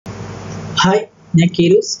Hi, ഞാൻ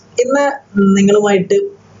കീരൂസ്. ഇന്ന് നിങ്ങളുമായിട്ട്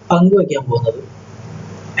പങ്കുവയ്ക്കാൻ പോകുന്നത്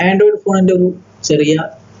ആൻഡ്രോയിഡ് ഫോണിൻ്റെ ഒരു ചെറിയ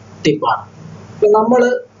ടിപ്പാണ്. ഇപ്പം നമ്മൾ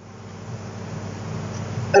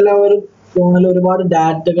എല്ലാവരും ഫോണിൽ ഒരുപാട്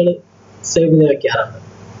ഡാറ്റകൾ സേവ് ചെയ്ത് വയ്ക്കാറുണ്ട്.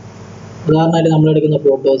 ഉദാഹരണമായിട്ട് നമ്മളെടുക്കുന്ന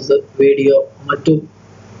ഫോട്ടോസ്, വീഡിയോ, മറ്റു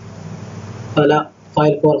പല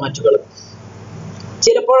ഫയൽ ഫോർമാറ്റുകൾ.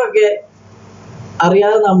 ചിലപ്പോഴൊക്കെ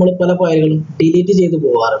അറിയാതെ നമ്മൾ പല ഫയലുകളും ഡിലീറ്റ് ചെയ്ത്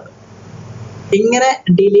പോകാറുണ്ട്. ഇങ്ങനെ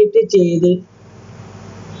ഡിലീറ്റ് ചെയ്ത്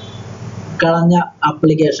കളഞ്ഞ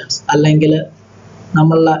ആപ്ലിക്കേഷൻസ് അല്ലെങ്കിൽ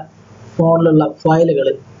നമ്മളുടെ ഫോണിലുള്ള ഫയലുകൾ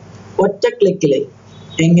ഒറ്റ ക്ലിക്കിൽ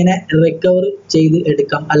എങ്ങനെ റിക്കവർ ചെയ്ത്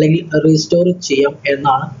എടുക്കാം അല്ലെങ്കിൽ റീസ്റ്റോർ ചെയ്യാം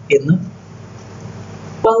എന്നാണ് ഇന്ന്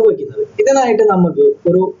പങ്കുവയ്ക്കുന്നത്. ഇതിനായിട്ട് നമുക്ക്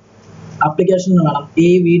ഒരു ആപ്ലിക്കേഷൻ വേണം. ഈ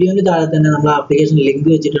വീഡിയോന് താഴെ തന്നെ നമ്മൾ ആപ്ലിക്കേഷൻ ലിങ്ക്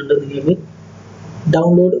വെച്ചിട്ടുണ്ട്, നിങ്ങൾക്ക്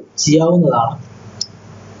ഡൗൺലോഡ് ചെയ്യാവുന്നതാണ്.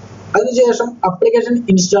 അതിനുശേഷം ആപ്ലിക്കേഷൻ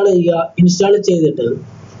ഇൻസ്റ്റാൾ ചെയ്യുക. ഇൻസ്റ്റാൾ ചെയ്തിട്ട്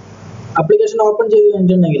ആപ്ലിക്കേഷൻ ഓപ്പൺ ചെയ്ത്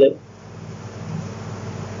കഴിഞ്ഞിട്ടുണ്ടെങ്കിൽ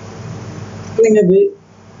നിങ്ങൾക്ക്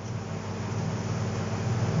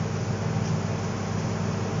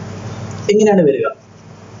ഇങ്ങനെയാണ് വരിക.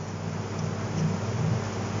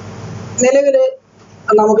 നിലവിൽ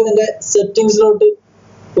നമുക്ക് ഇതിന്റെ സെറ്റിംഗ്സിലോട്ട്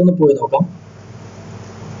ഒന്ന് പോയി നോക്കാം.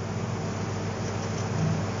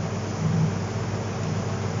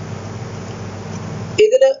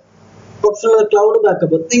 ഇതില് ഓപ്ഷനുള്ളത് ക്ലൗഡ്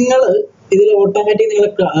ബാക്കപ്പ്. നിങ്ങൾ ഇതിൽ ഓട്ടോമാറ്റിക് നിങ്ങൾ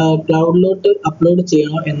ക്ലൗഡിലോട്ട് അപ്ലോഡ്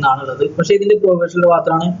ചെയ്യണോ എന്നാണുള്ളത്. പക്ഷേ ഇതിന്റെ പ്രൊഫഷണൽ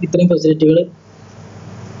മാത്രമാണ് ഇത്രയും ഫെസിലിറ്റികൾ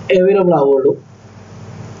അവൈലബിൾ ആവുള്ളൂ.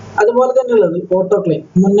 അതുപോലെ തന്നെ ഉള്ളത് ഓട്ടോ ക്ലീൻ.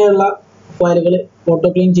 മുന്നേ ഉള്ള ഫയലുകൾ ഓട്ടോ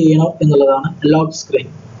ക്ലീൻ ചെയ്യണോ എന്നുള്ളതാണ്. ലോക്ക് സ്ക്രീൻ,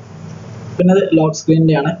 പിന്നെ അത് ലോക്ക്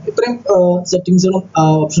സ്ക്രീനിന്റെ ആണ്. ഇത്രയും സെറ്റിംഗ്സുകളും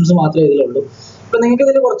ഓപ്ഷൻസ് മാത്രമേ ഇതിലുള്ളൂ. ഇപ്പൊ നിങ്ങൾക്ക്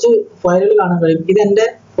ഇതിൽ കുറച്ച് ഫയലുകൾ കാണാൻ കഴിയും. ഇത് എൻ്റെ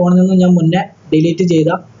ഫോണിൽ നിന്ന് ഞാൻ മുന്നേ ഡിലീറ്റ്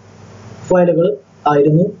ചെയ്ത ഫയലുകൾ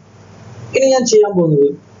ആയിരുന്നു. ഇനി ഞാൻ ചെയ്യാൻ പോകുന്നത്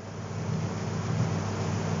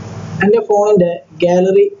എൻ്റെ ഫോണിന്റെ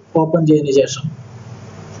ഗാലറി ഓപ്പൺ ചെയ്തതിന് ശേഷം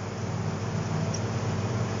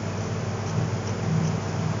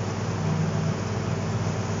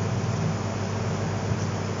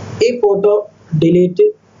ഈ ഫോട്ടോ ഡിലീറ്റ്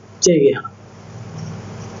ചെയ്യുകയാണ്.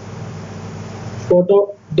 ഫോട്ടോ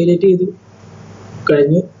ഡിലീറ്റ് ചെയ്തു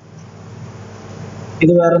കഴിഞ്ഞു.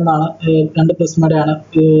 ഇത് വേറെ ഒന്നാണ്, 2 പ്രിസ്മയുടെയാണ്.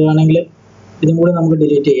 ആണെങ്കിൽ ഇതും കൂടി നമുക്ക്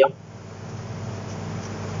ഡിലീറ്റ് ചെയ്യാം.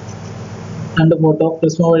 2 ഫോട്ടോ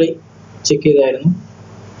പ്രിസ്മ വഴി ചെക്ക് ചെയ്തായിരുന്നു.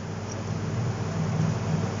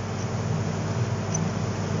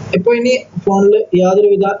 ഇപ്പോൾ ഇനി ഫോണിൽ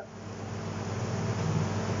യാതൊരുവിധ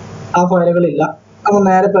ആ ഫയലുകളില്ല. നമ്മൾ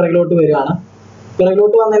നേരെ പിറകിലോട്ട് വരികയാണ്.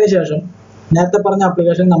 പിറകിലോട്ട് വന്നതിന് ശേഷം നേരത്തെ പറഞ്ഞ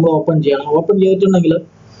ആപ്ലിക്കേഷൻ നമ്മൾ ഓപ്പൺ ചെയ്യണം. ഓപ്പൺ ചെയ്തിട്ടുണ്ടെങ്കിൽ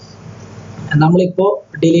നമ്മളിപ്പോൾ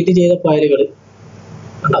ഡിലീറ്റ് ചെയ്ത ഫയലുകൾ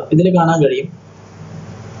ഇതിൽ കാണാൻ കഴിയും.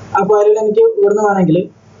 ആ ഫയലുകൾ എനിക്ക് ഇവിടുന്ന് വേണമെങ്കിൽ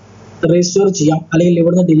റീസ്റ്റോർ ചെയ്യാം, അല്ലെങ്കിൽ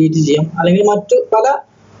ഇവിടുന്ന് ഡിലീറ്റ് ചെയ്യാം, അല്ലെങ്കിൽ മറ്റു പല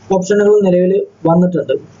ഓപ്ഷനുകളും നിലവിൽ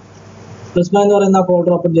വന്നിട്ടുണ്ട്. പ്രിസ്മ എന്ന് പറയുന്ന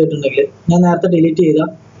ഫോൾഡർ ഓപ്പൺ ചെയ്തിട്ടുണ്ടെങ്കിൽ ഞാൻ നേരത്തെ ഡിലീറ്റ് ചെയ്ത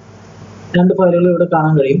 2 ഫയലുകൾ ഇവിടെ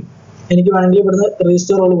കാണാൻ കഴിയും. എനിക്ക് വേണമെങ്കിൽ ഇവിടുന്ന്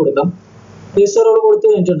റീസ്റ്റോർ ഓൾ കൊടുക്കാം. റീസ്റ്റോർ ഓൾ കൊടുത്തു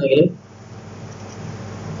കഴിഞ്ഞിട്ടുണ്ടെങ്കിൽ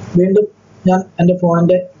വീണ്ടും ഞാൻ എൻ്റെ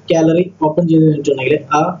ഫോണിൻ്റെ ഗാലറി ഓപ്പൺ ചെയ്ത് കഴിഞ്ഞിട്ടുണ്ടെങ്കിൽ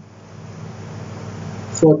ആ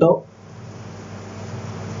ഫോട്ടോ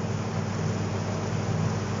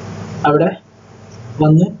അവിടെ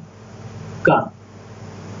വന്ന് കാണും.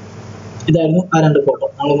 ഇതായിരുന്നു ആ 2 ഫോട്ടോ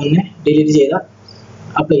നമ്മൾ മുന്നേ ഡിലീറ്റ് ചെയ്ത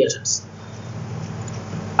ആപ്ലിക്കേഷൻസ്.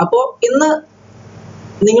 അപ്പോൾ ഇന്ന്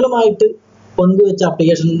നിങ്ങളുമായിട്ട് പങ്കുവെച്ച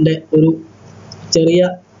ആപ്ലിക്കേഷൻ്റെ ഒരു ചെറിയ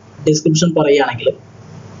ഡിസ്ക്രിപ്ഷൻ പറയുകയാണെങ്കിൽ,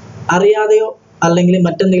 അറിയാതെയോ അല്ലെങ്കിൽ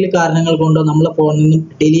മറ്റെന്തെങ്കിലും കാരണങ്ങൾ കൊണ്ടോ നമ്മളെ ഫോണിൽ നിന്നും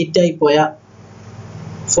ഡിലീറ്റായി പോയ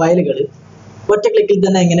ഫയലുകൾ ഒറ്റ ക്ലിക്കിൽ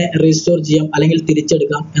തന്നെ എങ്ങനെ റീസ്റ്റോർ ചെയ്യാം അല്ലെങ്കിൽ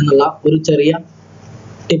തിരിച്ചെടുക്കാം എന്നുള്ള ഒരു ചെറിയ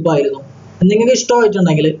ടിപ്പായിരുന്നു. നിങ്ങൾക്ക്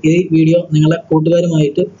ഇഷ്ടമായിട്ടുണ്ടെങ്കിൽ ഈ വീഡിയോ നിങ്ങളെ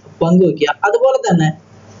കൂട്ടുകാരുമായിട്ട് പങ്കുവെക്കുക. അതുപോലെ തന്നെ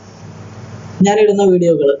ഞാനിടുന്ന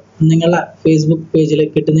വീഡിയോകൾ നിങ്ങളുടെ ഫേസ്ബുക്ക് പേജിൽ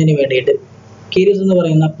കിട്ടുന്നതിന് വേണ്ടിയിട്ട് കീരൂസ് എന്ന്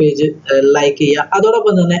പറയുന്ന പേജ് ലൈക്ക് ചെയ്യുക.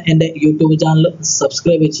 അതോടൊപ്പം തന്നെ എൻ്റെ യൂട്യൂബ് ചാനൽ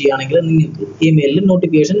സബ്സ്ക്രൈബ് ചെയ്യുകയാണെങ്കിൽ നിങ്ങൾക്ക് ഇമെയിലിൽ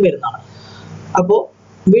നോട്ടിഫിക്കേഷൻ വരുന്നതാണ്. അപ്പോൾ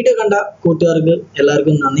വീഡിയോ കണ്ട കൂട്ടുകാർക്ക്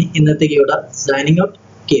എല്ലാവർക്കും നന്ദി. ഇന്നത്തേക്ക് ഇവിടെ സൈനിങ് ഔട്ട്,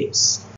 കീരൂസ്.